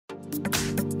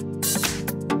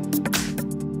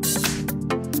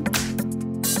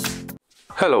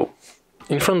Hello!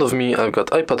 In front of me I've got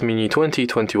iPad mini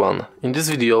 2021. In this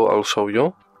video I'll show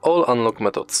you all unlock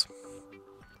methods.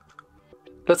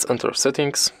 Let's enter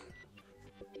settings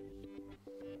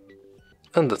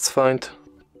and let's find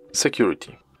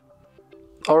security,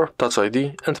 or Touch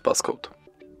ID and passcode.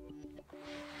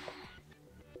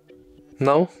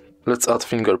 Now let's add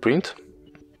fingerprint.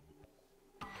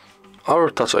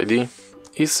 Our Touch ID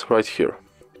is right here.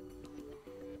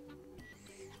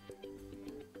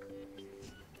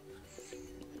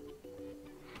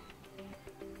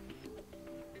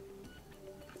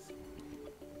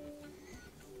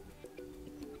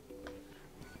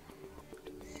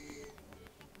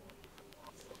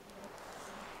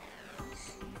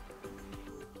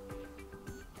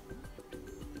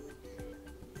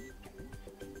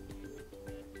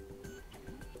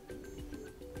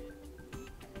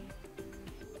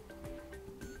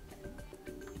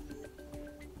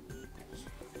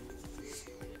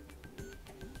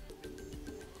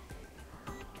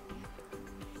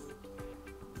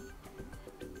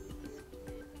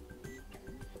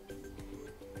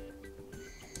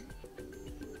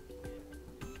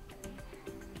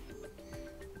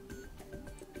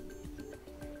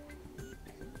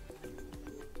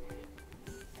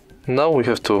 Now we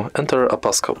have to enter a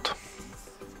passcode.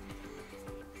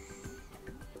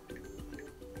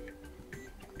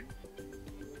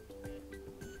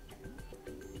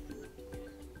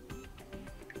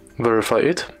 Verify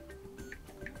it.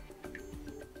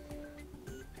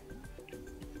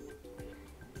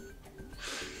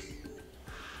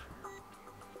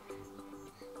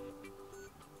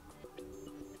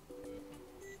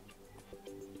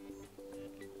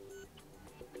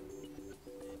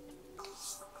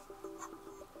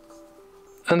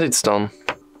 And it's done.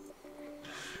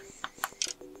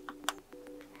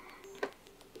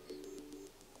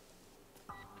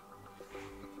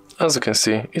 As you can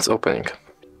see, it's opening.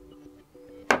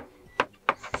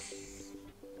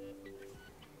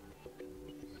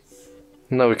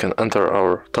 Now we can enter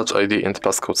our Touch ID and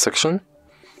passcode section.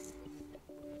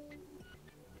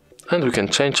 And we can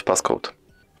change passcode.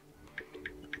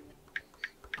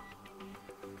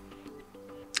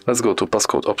 Let's go to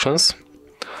passcode options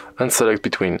and select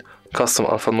between custom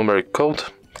alphanumeric code,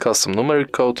 custom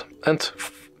numeric code and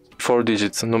 4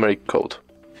 digits numeric code.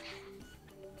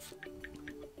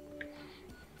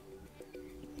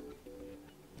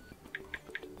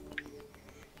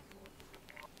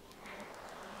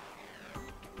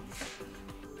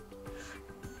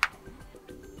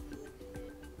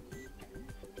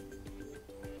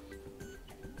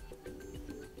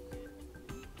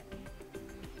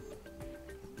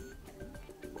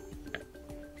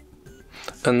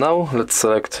 And now let's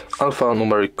select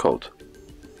alphanumeric code.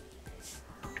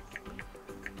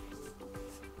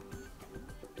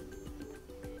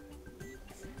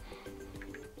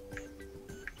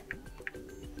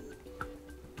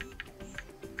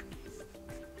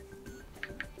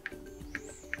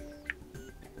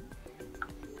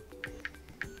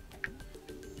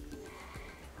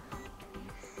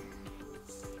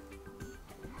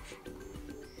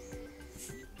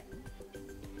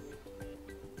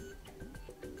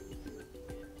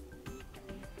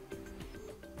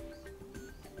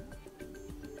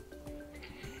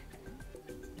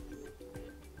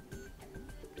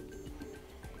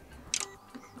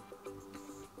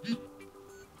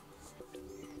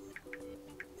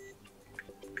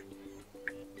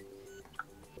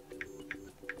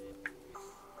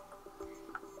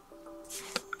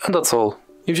 And that's all.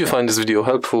 If you find this video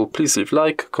helpful, please leave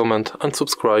like, comment and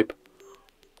subscribe.